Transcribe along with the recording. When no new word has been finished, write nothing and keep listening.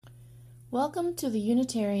Welcome to the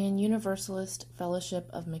Unitarian Universalist Fellowship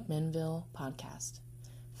of McMinnville podcast.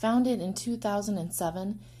 Founded in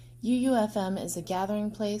 2007, UUFM is a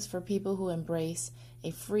gathering place for people who embrace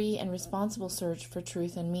a free and responsible search for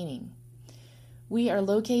truth and meaning. We are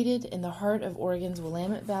located in the heart of Oregon's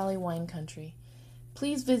Willamette Valley wine country.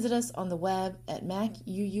 Please visit us on the web at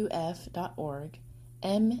macuuf.org,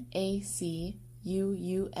 macuuf.org.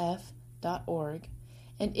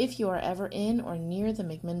 And if you are ever in or near the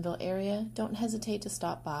McMinnville area, don't hesitate to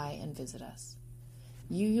stop by and visit us.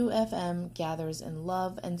 UUFM gathers in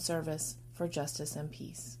love and service for justice and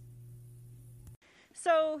peace.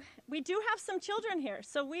 So we do have some children here.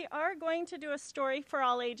 So we are going to do a story for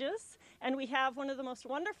all ages. And we have one of the most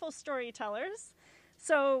wonderful storytellers.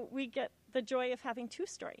 So we get the joy of having two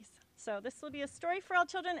stories. So this will be a story for all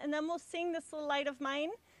children. And then we'll sing This Little Light of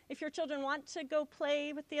Mine. If your children want to go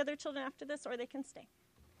play with the other children after this, or they can stay.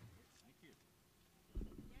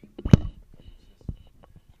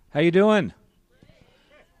 How you doing?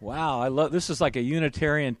 Wow, I love this. Is like a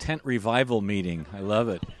Unitarian tent revival meeting. I love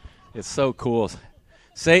it. It's so cool.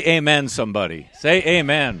 Say amen, somebody. Say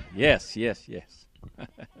amen. Yes, yes, yes.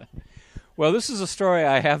 Well, this is a story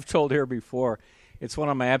I have told here before. It's one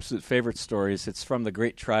of my absolute favorite stories. It's from the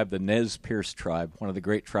great tribe, the Nez Perce tribe, one of the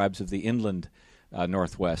great tribes of the inland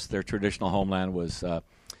Northwest. Their traditional homeland was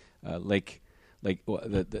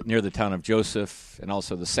near the town of Joseph, and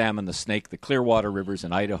also the Salmon, the Snake, the Clearwater rivers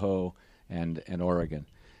in Idaho and Oregon.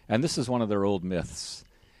 And this is one of their old myths.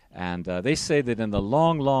 And they say that in the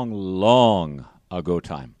long, long, long ago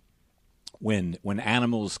time, when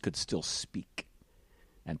animals could still speak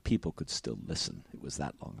and people could still listen, it was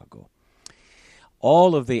that long ago,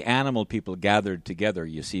 all of the animal people gathered together,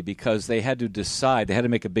 you see, because they had to decide, they had to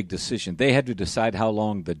make a big decision. They had to decide how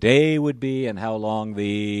long the day would be and how long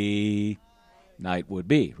the night would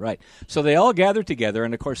be, right? So they all gathered together,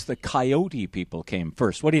 and of course the coyote people came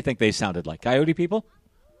first. What do you think they sounded like? Coyote people?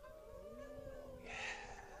 Yeah.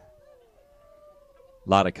 A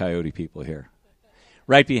lot of coyote people here.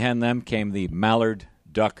 Right behind them came the mallard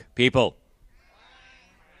duck people.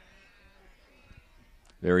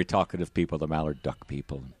 Very talkative people, the mallard duck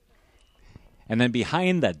people. And then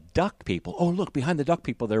behind the duck people, oh look, behind the duck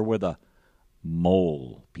people there were the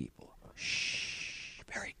mole people. Shh,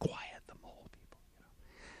 very quiet.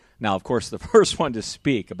 Now, of course, the first one to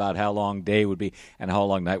speak about how long day would be and how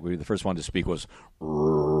long night would be, the first one to speak was,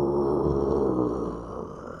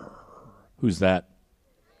 who's that?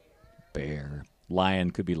 Bear.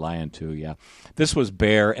 Lion, could be lion too, yeah. This was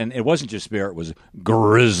bear, and it wasn't just bear, it was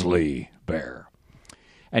grizzly bear.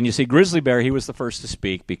 And you see, grizzly bear, he was the first to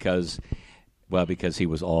speak because he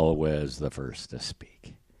was always the first to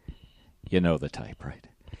speak. You know the type, right?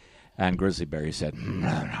 And grizzly bear, he said,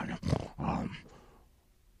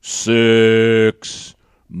 6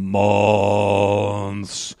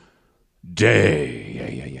 months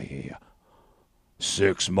day. Yeah.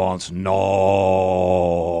 6 months night.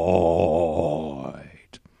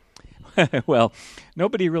 Well,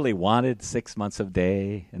 nobody really wanted 6 months of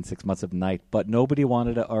day and 6 months of night, but nobody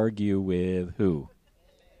wanted to argue with who?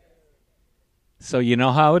 So you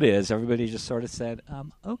know how it is. Everybody just sort of said,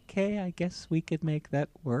 okay, I guess we could make that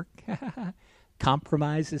work.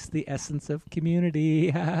 Compromise is the essence of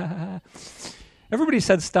community. Everybody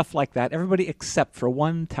said stuff like that. Everybody except for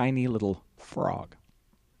one tiny little frog.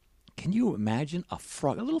 Can you imagine a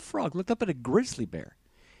frog? A little frog looked up at a grizzly bear.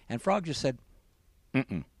 And frog just said,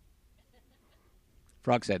 mm-mm.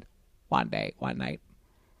 Frog said, 1 day, 1 night.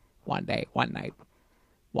 1 day, 1 night.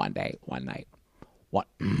 1 day, 1 night. What?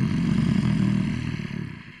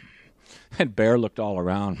 And bear looked all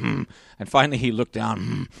around. And finally he looked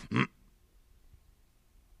down.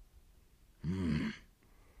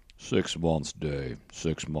 6 months day,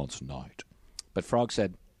 6 months night. But Frog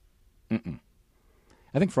said, mm-mm.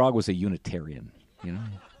 I think Frog was a Unitarian, you know.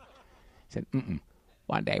 He said,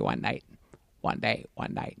 1 day, 1 night. 1 day,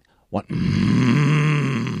 1 night.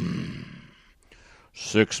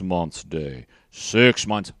 6 months day, 6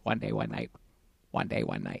 months. 1 day, 1 night. 1 day,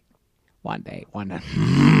 1 night. 1 day, 1 night.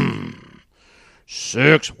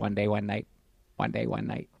 1 day, 1 night. 1 day, 1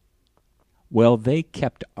 night. Well, they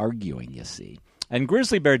kept arguing, you see. And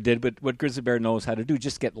Grizzly Bear did, but what Grizzly Bear knows how to do,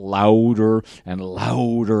 just get louder and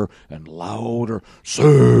louder and louder.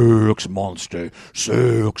 6 months day,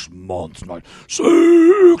 6 months night,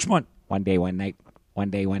 6 months. 1 day, 1 night. 1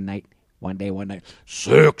 day, 1 night. 1 day, 1 night.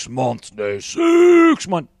 6 months day, 6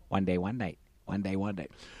 months. 1 day, 1 night. 1 day, 1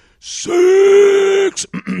 night. 6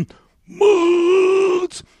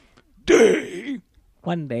 months day.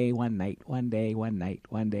 1 day, 1 night. 1 day, 1 night.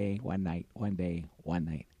 1 day, 1 night. 1 day, 1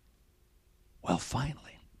 night. Well,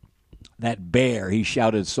 finally, that bear, he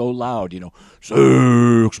shouted so loud,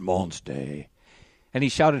 6 months day. And he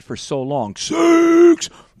shouted for so long, 6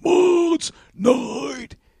 months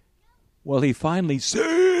night. Well, he finally,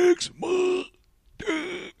 6 months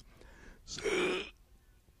day. 6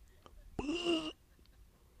 months.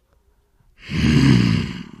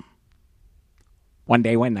 One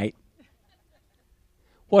day, one night.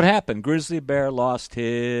 What happened? Grizzly Bear lost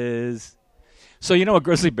his... So you know what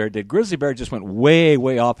Grizzly Bear did? Grizzly Bear just went way,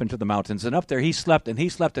 way off into the mountains, and up there he slept and he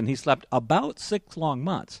slept and he slept about 6 long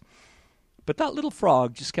months. But that little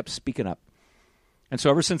frog just kept speaking up. And so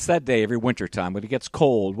ever since that day, every wintertime, when it gets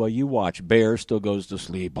cold, well, you watch, Bear still goes to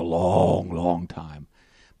sleep a long, long time.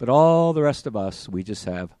 But all the rest of us, we just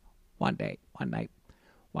have one day, one night,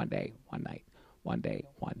 one day, one night, one day,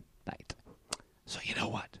 one night. So you know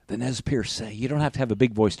what? The Nez Perce say, you don't have to have a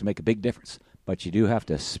big voice to make a big difference, but you do have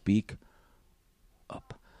to speak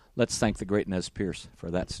up. Let's thank the great Nez Perce for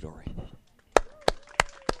that story.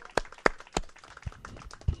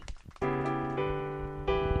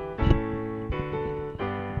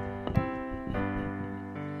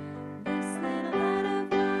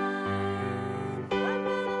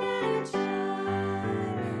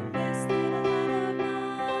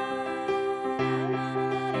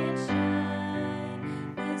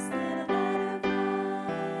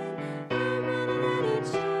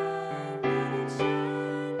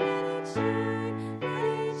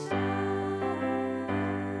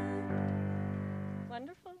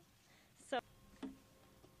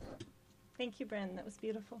 Thank you, Bryn. That was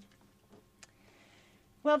beautiful.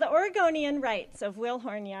 Well, the Oregonian writes of Will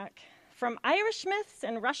Horniak, from Irish myths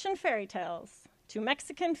and Russian fairy tales to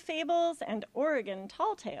Mexican fables and Oregon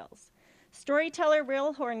tall tales, storyteller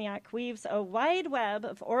Will Horniak weaves a wide web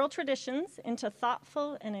of oral traditions into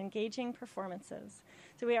thoughtful and engaging performances.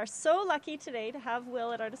 So we are so lucky today to have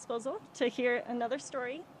Will at our disposal to hear another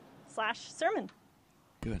story/sermon.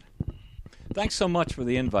 Good. Thanks so much for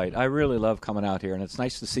the invite. I really love coming out here, and it's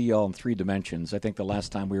nice to see you all in 3 dimensions. I think the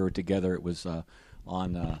last time we were together, it was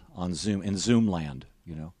on Zoom, in Zoom land,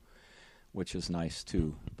 which is nice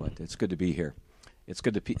too. But it's good to be here. It's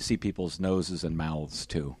good to see people's noses and mouths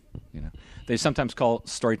too. They sometimes call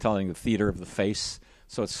storytelling the theater of the face,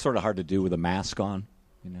 so it's sort of hard to do with a mask on.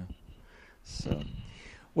 So,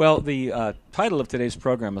 well, the title of today's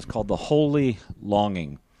program is called "The Holy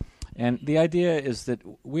Longing." And the idea is that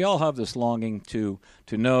we all have this longing to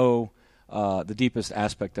know the deepest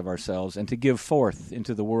aspect of ourselves and to give forth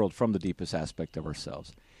into the world from the deepest aspect of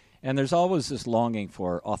ourselves. And there's always this longing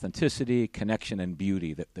for authenticity, connection, and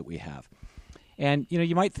beauty that we have. And,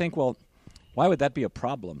 you might think, well, why would that be a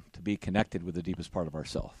problem to be connected with the deepest part of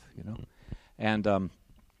ourselves, And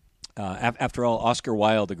after all, Oscar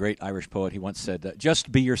Wilde, the great Irish poet, he once said,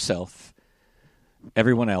 just be yourself.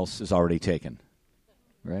 Everyone else is already taken,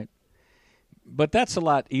 right? But that's a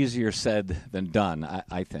lot easier said than done,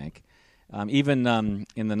 I think. Even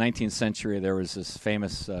in the 19th century, there was this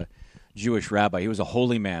famous Jewish rabbi. He was a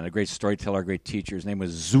holy man, a great storyteller, a great teacher. His name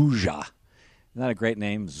was Zuzha. Isn't that a great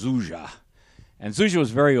name? Zuzha. And Zuzha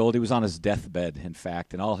was very old. He was on his deathbed, in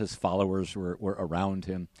fact, and all his followers were around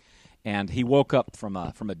him. And he woke up from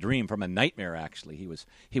a dream, from a nightmare, actually.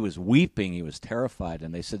 He was weeping. He was terrified.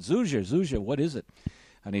 And they said, Zuzha, what is it?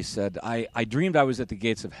 And he said, I dreamed I was at the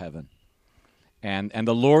gates of heaven. And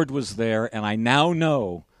the Lord was there, and I now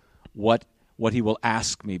know what he will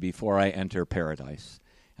ask me before I enter paradise.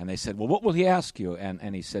 And they said, well, what will he ask you?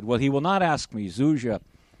 And he said, well, he will not ask me, Zuzha,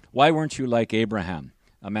 why weren't you like Abraham,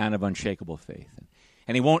 a man of unshakable faith?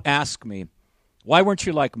 And he won't ask me, why weren't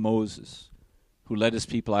you like Moses, who led his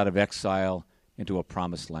people out of exile into a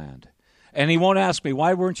promised land? And he won't ask me,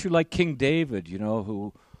 why weren't you like King David,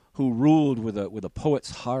 who ruled with a poet's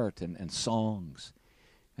heart and songs?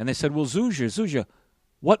 And they said, well, Zuzha,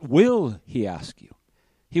 what will he ask you?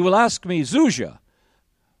 He will ask me, Zuzha,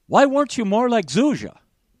 why weren't you more like Zuzha?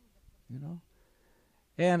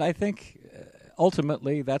 And I think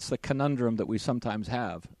ultimately that's the conundrum that we sometimes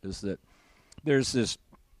have, is that there's this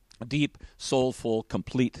deep, soulful,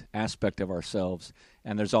 complete aspect of ourselves,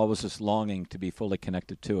 and there's always this longing to be fully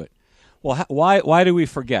connected to it. Well, why do we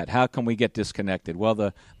forget? How can we get disconnected? Well,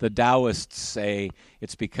 the Taoists say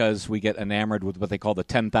it's because we get enamored with what they call the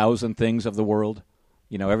 10,000 things of the world.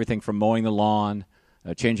 Everything from mowing the lawn,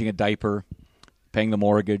 changing a diaper, paying the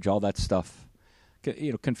mortgage, all that stuff.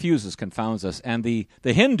 Confounds us. And the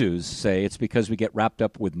Hindus say it's because we get wrapped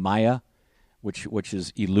up with Maya, which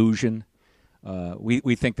is illusion.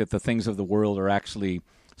 We think that the things of the world are actually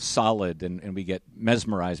solid, and we get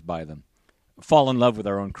mesmerized by them. Fall in love with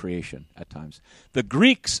our own creation at times. The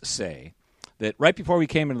Greeks say that right before we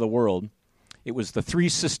came into the world, it was the three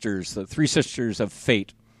sisters of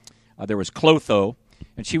fate, There was Clotho,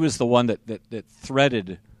 and she was the one that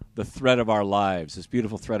threaded the thread of our lives, this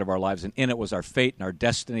beautiful thread of our lives, and in it was our fate and our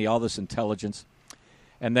destiny, all this intelligence.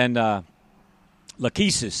 And then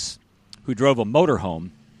Lachesis, who drove a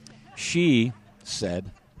motorhome, she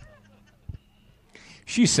said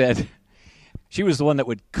she was the one that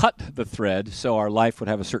would cut the thread so our life would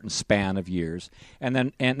have a certain span of years. And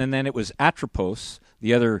then it was Atropos,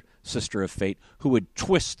 the other sister of fate, who would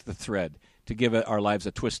twist the thread to give our lives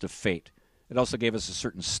a twist of fate. It also gave us a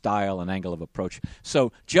certain style and angle of approach.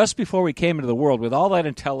 So just before we came into the world, with all that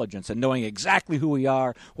intelligence and knowing exactly who we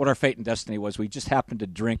are, what our fate and destiny was, we just happened to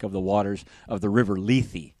drink of the waters of the river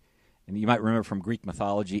Lethe. And you might remember from Greek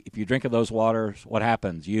mythology, if you drink of those waters, what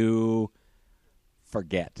happens? You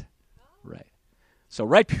forget. Right. So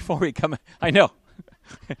right before we come, I know.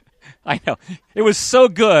 I know. It was so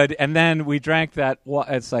good, and then we drank that.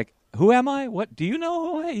 It's like, who am I? What do you know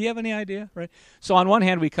who I am? You have any idea? Right. So on one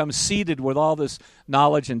hand, we come seeded with all this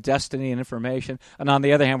knowledge and destiny and information, and on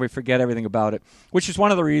the other hand, we forget everything about it, which is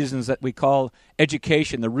one of the reasons that we call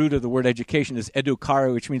education, the root of the word education is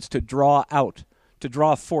edukare, which means to draw out, to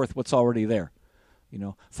draw forth what's already there. You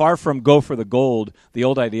know, far from go for the gold, the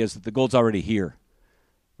old idea is that the gold's already here.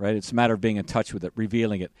 Right? It's a matter of being in touch with it,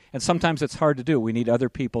 revealing it. And sometimes it's hard to do. We need other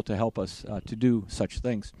people to help us to do such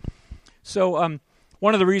things. So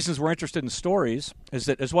one of the reasons we're interested in stories is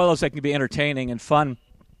that as well as they can be entertaining and fun,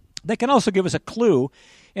 they can also give us a clue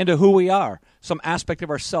into who we are, some aspect of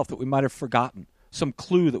ourselves that we might have forgotten, some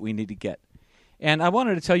clue that we need to get. And I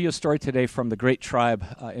wanted to tell you a story today from the great tribe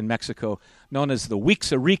in Mexico known as the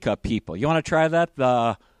Huixarica people. You want to try that?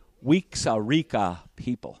 The Huixarica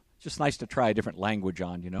people. Just nice to try a different language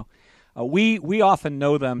on, you know. We often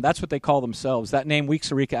know them. That's what they call themselves. That name,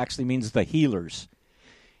 Huixarica, actually means the healers.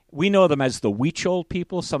 We know them as the Huichol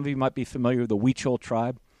people. Some of you might be familiar with the Huichol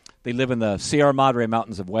tribe. They live in the Sierra Madre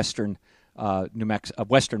Mountains of western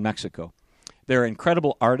Mexico. They're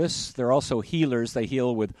incredible artists. They're also healers. They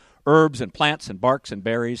heal with herbs and plants and barks and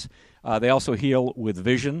berries. They also heal with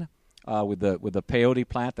vision, with the peyote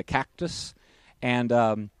plant, the cactus,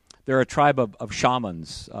 and they're a tribe of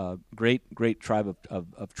shamans, great tribe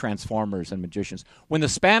of transformers and magicians. When the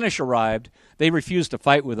Spanish arrived, they refused to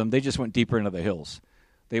fight with them. They just went deeper into the hills.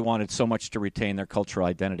 They wanted so much to retain their cultural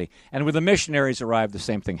identity. And when the missionaries arrived, the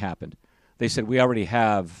same thing happened. They said, we already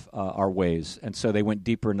have our ways. And so they went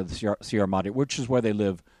deeper into the Sierra Madre, which is where they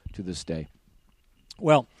live to this day.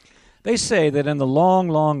 Well, they say that in the long,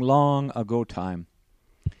 long, long ago time,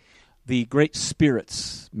 the great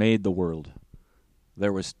spirits made the world.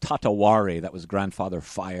 There was Tataware, that was grandfather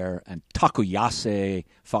fire, and Takuyase,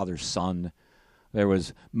 father sun. There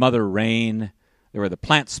was Mother Rain. There were the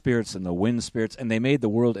plant spirits and the wind spirits, and they made the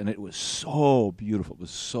world, and it was so beautiful. It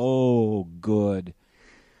was so good.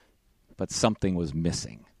 But something was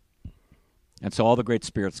missing. And so all the great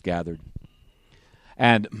spirits gathered.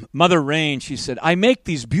 And Mother Rain, she said, I make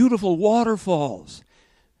these beautiful waterfalls,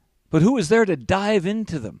 but who is there to dive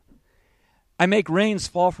into them? I make rains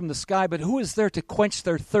fall from the sky, but who is there to quench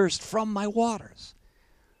their thirst from my waters?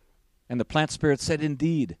 And the plant spirit said,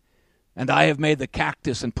 indeed. And I have made the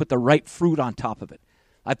cactus and put the right fruit on top of it.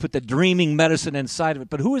 I put the dreaming medicine inside of it,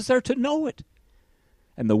 but who is there to know it?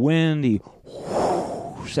 And the wind, he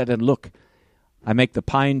said, and look, I make the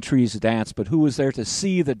pine trees dance, but who is there to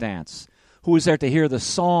see the dance? Who is there to hear the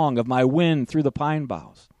song of my wind through the pine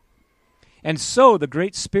boughs? And so the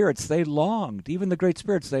great spirits, they longed, even the great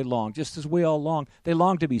spirits, they longed, just as we all long. They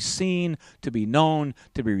longed to be seen, to be known,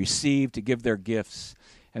 to be received, to give their gifts.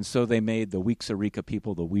 And so they made the Huixarica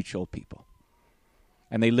people the Huichol people.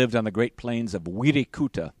 And they lived on the great plains of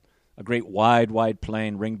Wirikuta, a great wide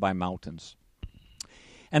plain ringed by mountains.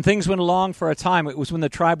 And things went along for a time. It was when the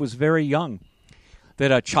tribe was very young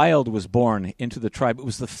that a child was born into the tribe. It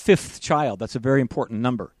was the fifth child. That's a very important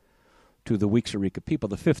number to the Huixarica people,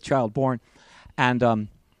 the fifth child born. And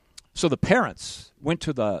so the parents went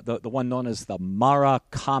to the one known as the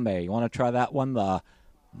Maracame. You want to try that one? The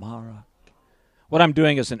Mara. What I'm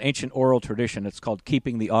doing is an ancient oral tradition. It's called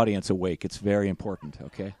keeping the audience awake. It's very important,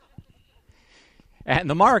 okay? And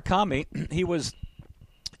the Maracame, he was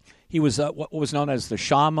what was known as the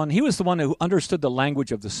shaman. He was the one who understood the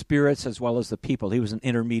language of the spirits as well as the people. He was an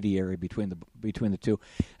intermediary between the two.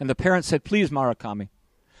 And the parents said, please, Maracame,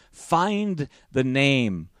 find the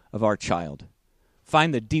name of our child.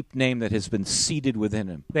 Find the deep name that has been seated within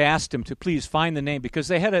him. They asked him to please find the name because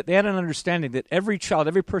they had an understanding that every child,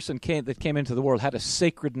 every person that came into the world had a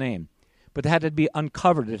sacred name, but it had to be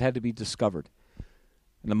uncovered. It had to be discovered.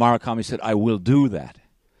 And the Maracame said, I will do that.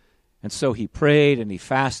 And so he prayed and he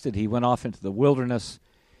fasted. He went off into the wilderness,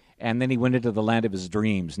 And then he went into the land of his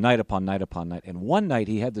dreams, night upon night upon night. And one night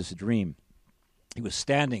he had this dream. He was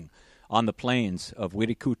standing on the plains of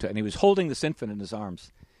Wirikuta, and he was holding this infant in his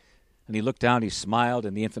arms. And he looked down, he smiled,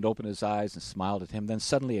 and the infant opened his eyes and smiled at him. Then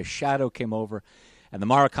suddenly a shadow came over, and the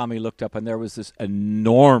Murakami looked up, and there was this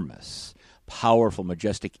enormous, powerful,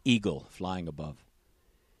 majestic eagle flying above.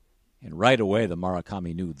 And right away the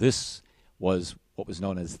Murakami knew this was what was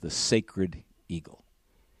known as the sacred eagle.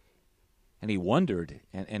 And he wondered,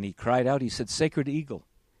 and he cried out, he said, "Sacred eagle,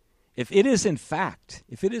 if it is in fact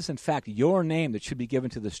your name that should be given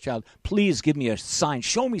to this child, please give me a sign,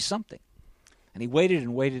 show me something." And he waited,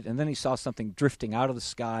 and then he saw something drifting out of the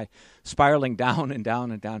sky, spiraling down and down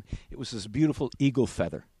and down. It was this beautiful eagle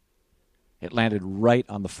feather. It landed right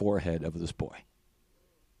on the forehead of this boy.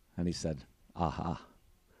 And he said, "Aha,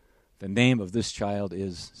 the name of this child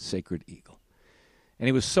is Sacred Eagle." And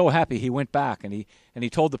he was so happy, he went back and he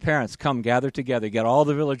told the parents, "Come, gather together, get all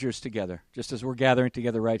the villagers together, just as we're gathering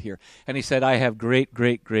together right here." And he said, "I have great,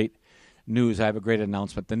 great, great news. I have a great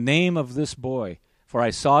announcement. The name of this boy, for I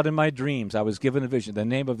saw it in my dreams, I was given a vision, the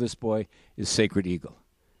name of this boy is Sacred Eagle."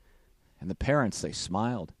 And the parents, they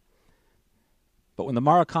smiled. But when the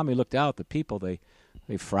Murakami looked out, the people, they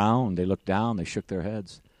frowned, they looked down, they shook their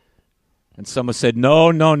heads. And someone said, "No,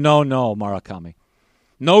 no, no, no, Murakami.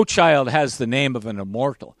 No child has the name of an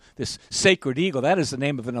immortal. This sacred eagle, that is the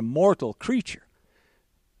name of an immortal creature.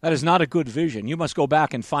 That is not a good vision. You must go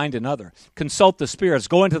back and find another. Consult the spirits.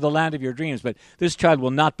 Go into the land of your dreams. But this child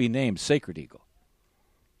will not be named Sacred Eagle."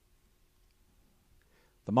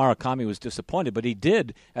 The Murakami was disappointed, but he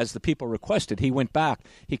did as the people requested. He went back.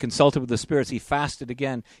 He consulted with the spirits. He fasted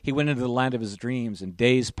again. He went into the land of his dreams, and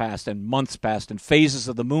days passed, and months passed, and phases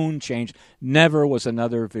of the moon changed. Never was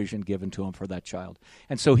another vision given to him for that child.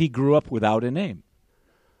 And so he grew up without a name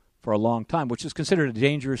for a long time, which is considered a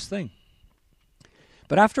dangerous thing.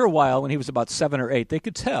 But after a while, when he was about 7 or 8, they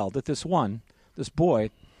could tell that this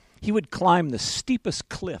boy, he would climb the steepest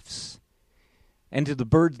cliffs into the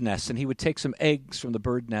bird nests, and he would take some eggs from the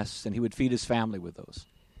bird nests, and he would feed his family with those.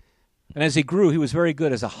 And as he grew, he was very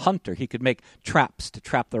good as a hunter. He could make traps to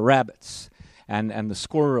trap the rabbits and the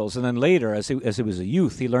squirrels. And then later, as he was a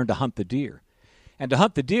youth, he learned to hunt the deer. And to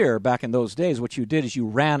hunt the deer, back in those days, what you did is you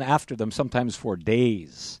ran after them sometimes for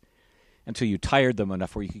days until you tired them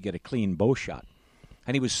enough where you could get a clean bow shot.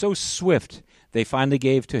 And he was so swift, they finally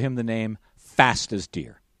gave to him the name Fast as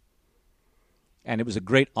Deer. And it was a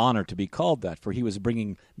great honor to be called that, for he was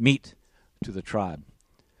bringing meat to the tribe.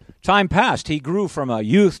 Time passed. He grew from a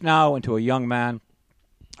youth now into a young man.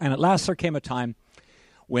 And at last there came a time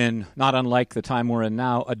when, not unlike the time we're in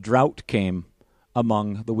now, a drought came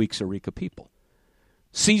among the Weeksarika people.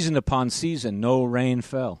 Season upon season, no rain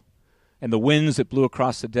fell. And the winds that blew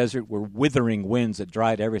across the desert were withering winds that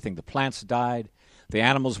dried everything. The plants died. The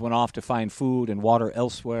animals went off to find food and water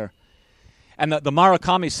elsewhere. And the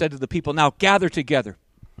Murakami said to the people, "Now gather together.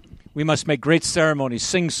 We must make great ceremonies,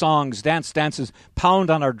 sing songs, dance dances,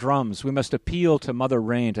 pound on our drums. We must appeal to Mother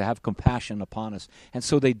Rain to have compassion upon us." And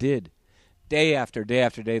so they did. Day after day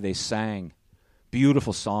after day they sang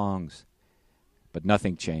beautiful songs, but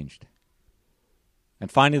nothing changed.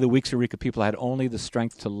 And finally the Weeksarika people had only the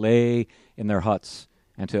strength to lay in their huts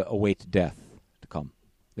and to await death to come.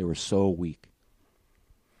 They were so weak.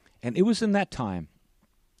 And it was in that time,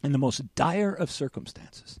 in the most dire of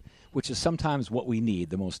circumstances, which is sometimes what we need,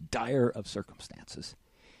 the most dire of circumstances,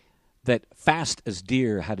 that Fast as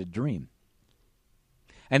Deer had a dream.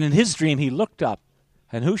 And in his dream, he looked up,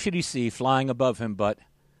 and who should he see flying above him but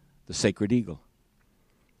the Sacred Eagle?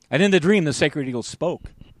 And in the dream, the Sacred Eagle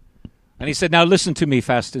spoke. And he said, "Now listen to me,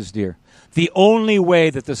 Fast as Deer. The only way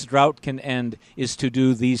that this drought can end is to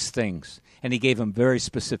do these things." And he gave him very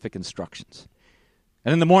specific instructions.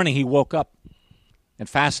 And in the morning, he woke up. And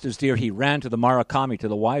Fast as Deer, he ran to the Murakami, to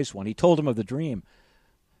the wise one. He told him of the dream.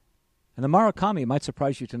 And the Murakami, it might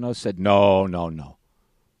surprise you to know, said, No, no, no.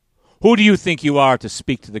 Who do you think you are to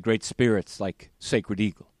speak to the great spirits like Sacred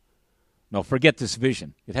Eagle? No, forget this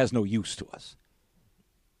vision. It has no use to us.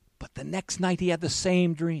 But the next night he had the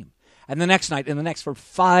same dream. And the next night, and the next, for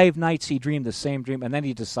 5 nights he dreamed the same dream. And then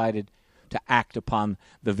he decided to act upon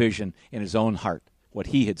the vision in his own heart, what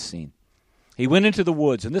he had seen. He went into the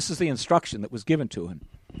woods, and this is the instruction that was given to him.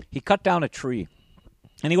 He cut down a tree,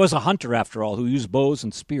 and he was a hunter, after all, who used bows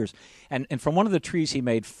and spears. And from one of the trees, he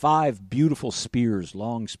made 5 beautiful spears,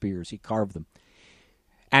 long spears. He carved them.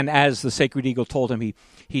 And as the Sacred Eagle told him,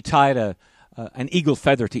 he tied an eagle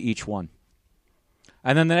feather to each one.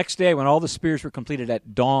 And then the next day, when all the spears were completed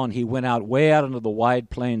at dawn, he went out way out into the wide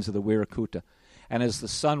plains of the Wirikuta. And as the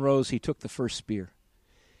sun rose, he took the first spear.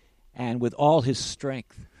 And with all his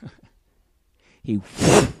strength, he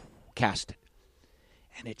cast it.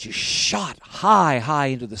 And it just shot high, high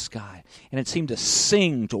into the sky. And it seemed to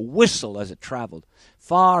sing, to whistle as it traveled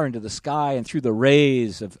far into the sky and through the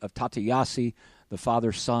rays of Tateyasi, the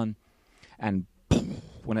father sun. And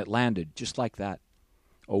when it landed, just like that,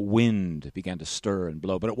 a wind began to stir and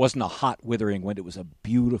blow. But it wasn't a hot, withering wind. It was a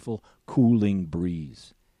beautiful, cooling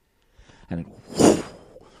breeze. And it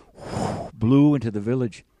blew into the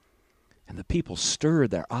village. And the people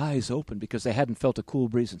stirred, their eyes open, because they hadn't felt a cool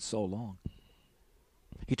breeze in so long.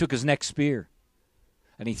 He took his next spear,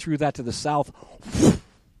 and he threw that to the south,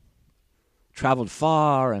 traveled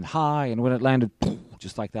far and high, and when it landed,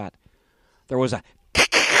 just like that, there was a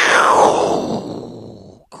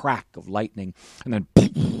crack of lightning, and then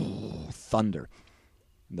thunder.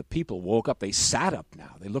 And the people woke up. They sat up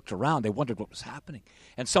now. They looked around. They wondered what was happening.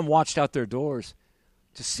 And some watched out their doors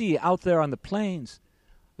to see out there on the plains,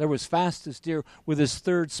 there was Fast as Deer with his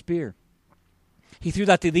third spear. He threw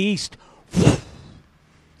that to the east.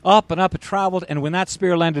 Up and up it traveled, and when that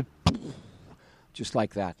spear landed, just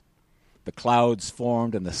like that, the clouds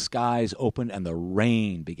formed and the skies opened and the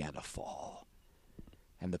rain began to fall.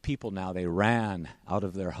 And the people now, they ran out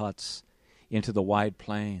of their huts into the wide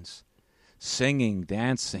plains, singing,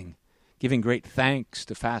 dancing, giving great thanks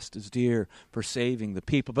to Fast as Deer for saving the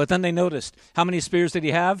people. But then they noticed, how many spears did he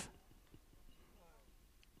have?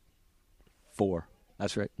 4.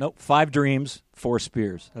 That's right. Nope, 5 dreams, 4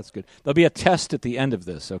 spears. That's good. There'll be a test at the end of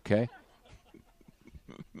this, okay?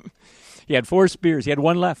 He had 4 spears. He had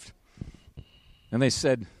 1 left. And they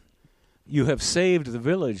said, you have saved the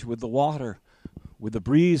village with the water, with the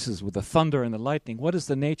breezes, with the thunder and the lightning. What is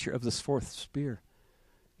the nature of this 4th spear?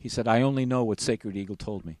 He said, I only know what Sacred Eagle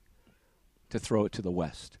told me, to throw it to the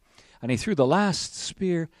west. And he threw the last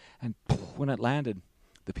spear, and when it landed,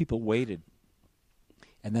 the people waited.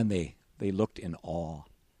 And then they looked in awe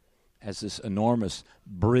as this enormous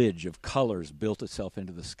bridge of colors built itself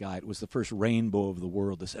into the sky. It was the first rainbow of the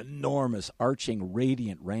world, this enormous, arching,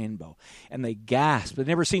 radiant rainbow. And they gasped. They'd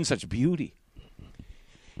never seen such beauty.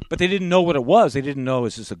 But they didn't know what it was. They didn't know,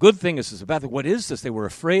 is this a good thing? Is this a bad thing? What is this? They were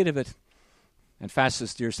afraid of it. And Fast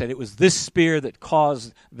as Deer said, it was this spear that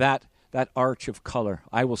caused that arch of color.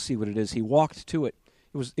 I will see what it is. He walked to it.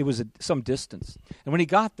 It was some distance. And when he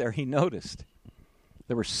got there, he noticed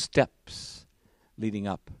there were steps leading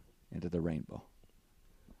up into the rainbow.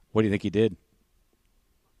 What do you think he did?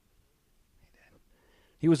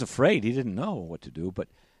 He was afraid. He didn't know what to do, but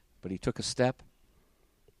he took a step,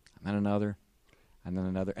 and then another, and then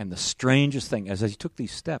another. And the strangest thing, as he took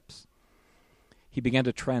these steps, he began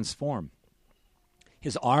to transform.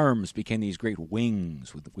 His arms became these great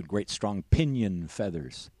wings with great strong pinion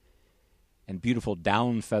feathers, and beautiful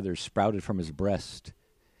down feathers sprouted from his breast.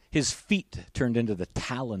 His feet turned into the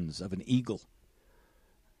talons of an eagle.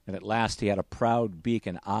 And at last he had a proud beak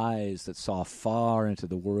and eyes that saw far into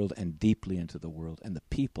the world and deeply into the world. And the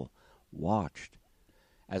people watched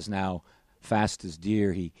as now, Fast as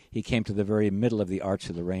Deer, he came to the very middle of the arch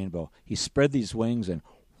of the rainbow. He spread these wings and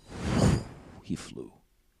he flew.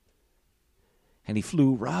 And he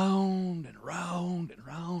flew round and round and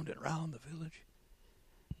round and round the village.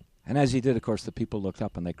 And as he did, of course, the people looked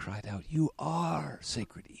up and they cried out, you are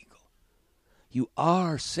Sacred Eagle. You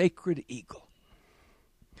are Sacred Eagle.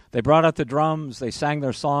 They brought out the drums, they sang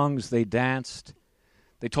their songs, they danced,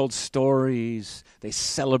 they told stories, they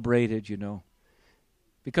celebrated, you know.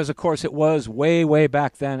 Because, of course, it was way, way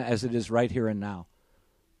back then as it is right here and now,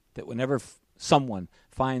 that whenever someone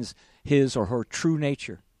finds his or her true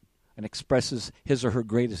nature and expresses his or her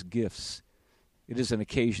greatest gifts, it is an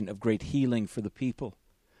occasion of great healing for the people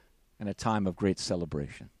and a time of great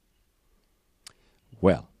celebration.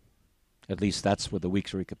 Well, at least that's what the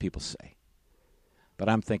Weeks Eureka people say. But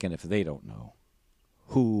I'm thinking if they don't know,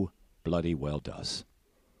 who bloody well does?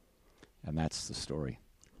 And that's the story.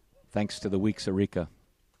 Thanks to the Weeks Eureka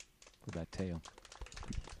for that tale.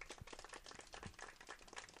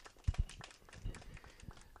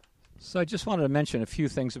 So I just wanted to mention a few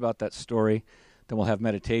things about that story. Then we'll have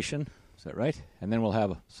meditation. Is that right? And then we'll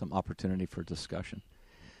have some opportunity for discussion.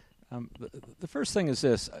 The first thing is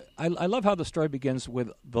this. I love how the story begins with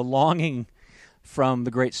the longing from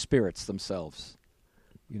the great spirits themselves.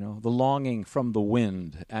 You know, the longing from the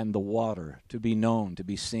wind and the water to be known, to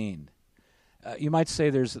be seen. You might say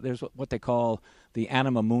there's what they call the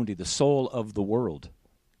anima mundi, the soul of the world,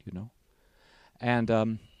 you know.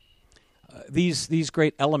 And these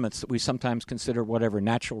great elements that we sometimes consider whatever,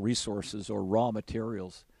 natural resources or raw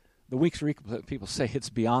materials, the Weeks Eureka people say it's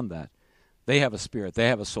beyond that. They have a spirit, they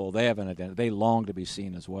have a soul, they have an identity. They long to be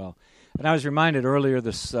seen as well. And I was reminded earlier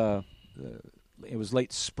it was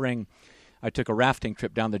late spring, I took a rafting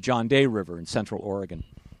trip down the John Day River in central Oregon.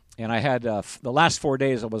 And I had the last 4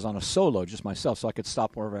 days I was on a solo, just myself, so I could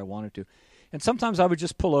stop wherever I wanted to. And sometimes I would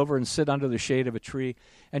just pull over and sit under the shade of a tree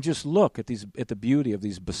and just look at the beauty of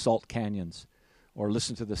these basalt canyons, or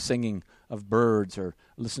listen to the singing of birds, or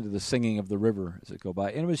listen to the singing of the river as it go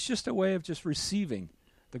by. And it was just a way of just receiving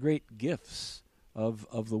the great gifts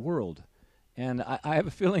of the world. And I have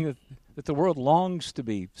a feeling that the world longs to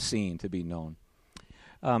be seen, to be known.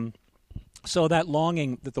 So that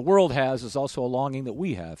longing that the world has is also a longing that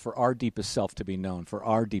we have for our deepest self to be known, for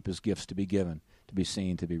our deepest gifts to be given, to be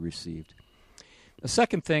seen, to be received. The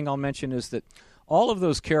second thing I'll mention is that all of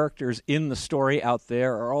those characters in the story out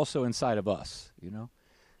there are also inside of us, you know.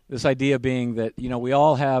 This idea being that, you know, we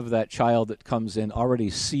all have that child that comes in already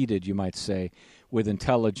seeded, you might say, with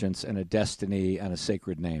intelligence and a destiny and a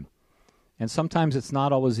sacred name. And sometimes it's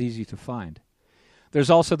not always easy to find. There's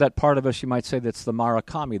also that part of us, you might say, that's the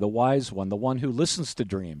Murakami, the wise one, the one who listens to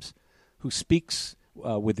dreams, who speaks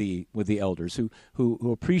with the elders,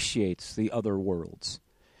 who appreciates the other worlds.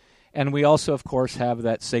 And we also, of course, have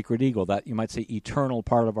that sacred eagle, that you might say eternal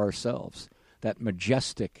part of ourselves, that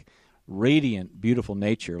majestic, radiant, beautiful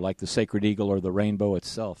nature, like the sacred eagle or the rainbow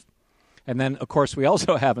itself. And then, of course, we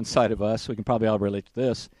also have inside of us, we can probably all relate to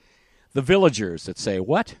this, the villagers that say,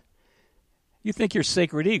 "What? You think you're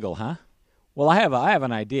sacred eagle, huh? Well, I have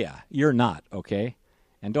an idea. You're not, okay?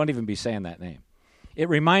 And don't even be saying that name." It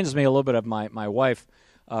reminds me a little bit of my wife.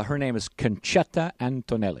 Her name is Concetta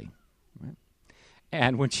Antonelli. Right?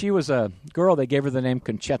 And when she was a girl, they gave her the name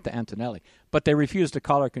Concetta Antonelli. But they refused to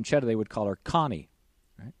call her Concetta. They would call her Connie.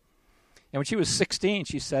 Right? And when she was 16,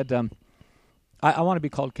 she said, I want to be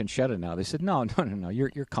called Concetta now. They said, no,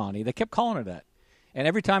 you're Connie. They kept calling her that. And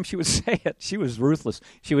every time she would say it, she was ruthless.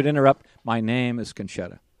 She would interrupt, "My name is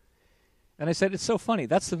Concetta." And I said, it's so funny.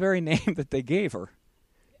 That's the very name that they gave her.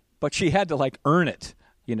 But she had to, earn it,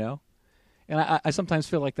 you know. And I sometimes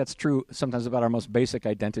feel like that's true sometimes about our most basic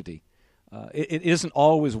identity. It isn't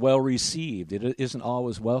always well received. It isn't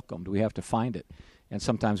always welcomed. We have to find it. And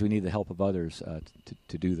sometimes we need the help of others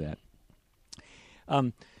to do that.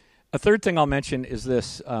 A third thing I'll mention is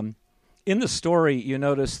this. In the story, you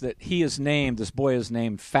notice that this boy is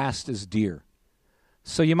named Fast as Deer.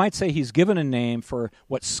 So you might say he's given a name for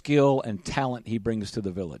what skill and talent he brings to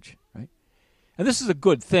the village, right? And this is a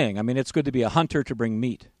good thing. I mean, it's good to be a hunter to bring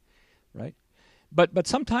meat, right? But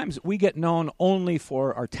sometimes we get known only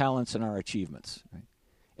for our talents and our achievements, right?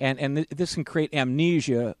 And this can create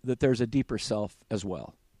amnesia that there's a deeper self as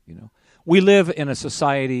well, you know. We live in a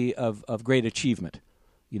society of great achievement.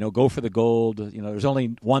 You know, go for the gold, you know, there's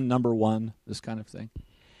only one number one, this kind of thing.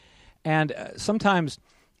 And sometimes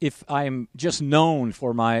if I'm just known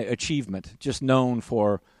for my achievement, just known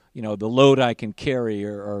for, you know, the load I can carry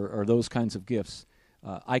or those kinds of gifts,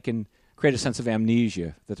 I can create a sense of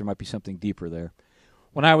amnesia that there might be something deeper there.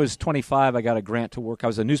 When I was 25, I got a grant to work. I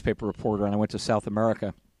was a newspaper reporter, and I went to South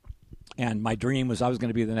America. And my dream was I was going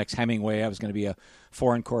to be the next Hemingway. I was going to be a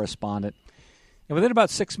foreign correspondent. And within about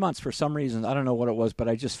 6 months, for some reason, I don't know what it was, but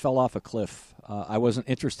I just fell off a cliff. I wasn't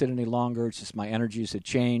interested any longer. It's just my energies had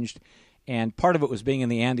changed. And part of it was being in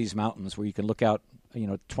the Andes Mountains, where you can look out,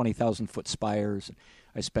 20,000-foot spires.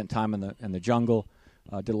 I spent time in the jungle,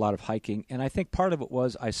 did a lot of hiking. And I think part of it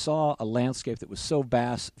was I saw a landscape that was so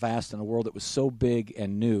vast, and a world that was so big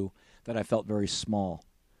and new that I felt very small.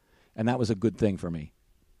 And that was a good thing for me.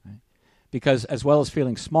 Right? Because as well as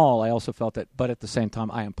feeling small, I also felt that, but at the same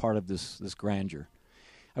time, I am part of this grandeur.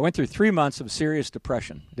 I went through 3 months of serious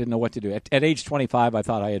depression. I didn't know what to do. At age 25, I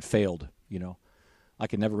thought I had failed, I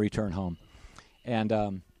could never return home. And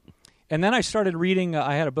then I started reading,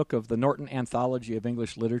 I had a book of the Norton Anthology of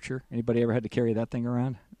English Literature. Anybody ever had to carry that thing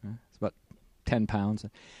around? It's about 10 pounds.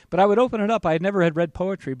 But I would open it up. I had never had read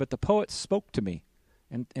poetry, but the poets spoke to me.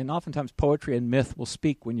 And oftentimes poetry and myth will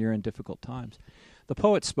speak when you're in difficult times. The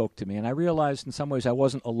poets spoke to me, and I realized in some ways I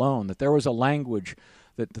wasn't alone, that there was a language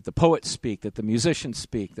that the poets speak, that the musicians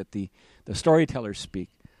speak, that the storytellers speak,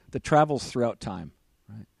 that travels throughout time.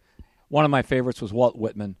 Right? One of my favorites was Walt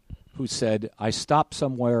Whitman, who said, "I stop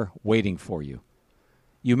somewhere waiting for you.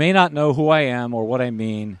 You may not know who I am or what I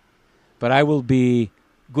mean, but I will be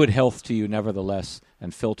good health to you nevertheless,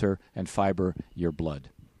 and filter and fiber your blood."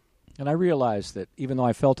 And I realized that even though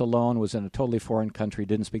I felt alone, was in a totally foreign country,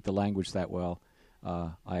 didn't speak the language that well,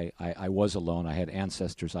 I was alone. I had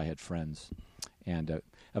ancestors, I had friends. And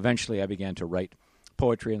eventually I began to write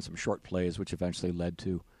poetry and some short plays, which eventually led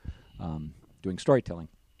to doing storytelling.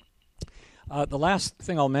 The last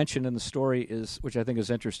thing I'll mention in the story is, which I think is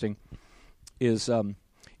interesting, is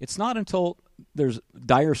it's not until there's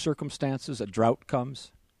dire circumstances, a drought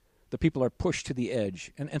comes, the people are pushed to the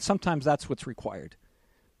edge. And sometimes that's what's required.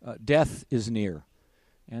 Death is near.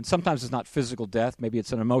 And sometimes it's not physical death. Maybe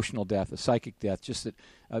it's an emotional death, a psychic death. Just that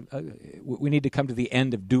we need to come to the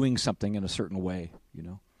end of doing something in a certain way, you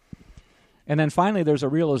know. And then finally, there's a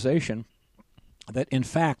realization that, in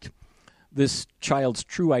fact, this child's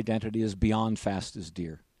true identity is beyond fast as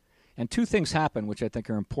deer. And two things happen which I think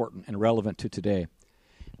are important and relevant to today.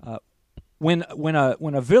 When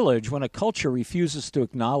a village, when a culture refuses to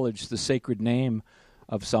acknowledge the sacred name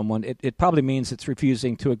of someone, it probably means it's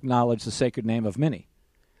refusing to acknowledge the sacred name of many.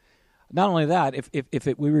 Not only that, if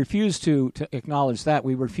we refuse to acknowledge that,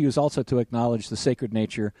 we refuse also to acknowledge the sacred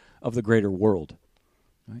nature of the greater world.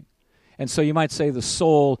 Right? And so you might say the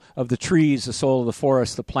soul of the trees, the soul of the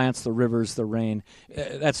forest, the plants, the rivers, the rain,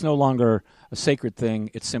 that's no longer a sacred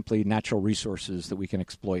thing. It's simply natural resources that we can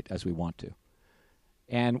exploit as we want to.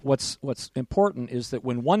 And what's important is that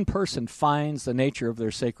when one person finds the nature of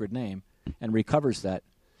their sacred name and recovers that,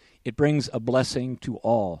 it brings a blessing to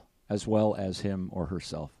all as well as him or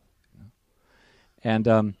herself.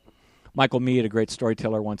 And Michael Meade, a great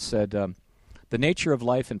storyteller, once said, the nature of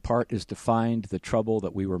life in part is to find the trouble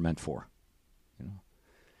that we were meant for. You know?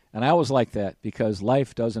 And I always like that because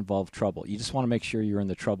life does involve trouble. You just want to make sure you're in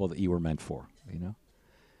the trouble that you were meant for, you know.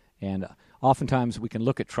 And oftentimes we can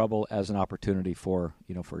look at trouble as an opportunity for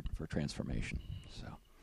transformation. So.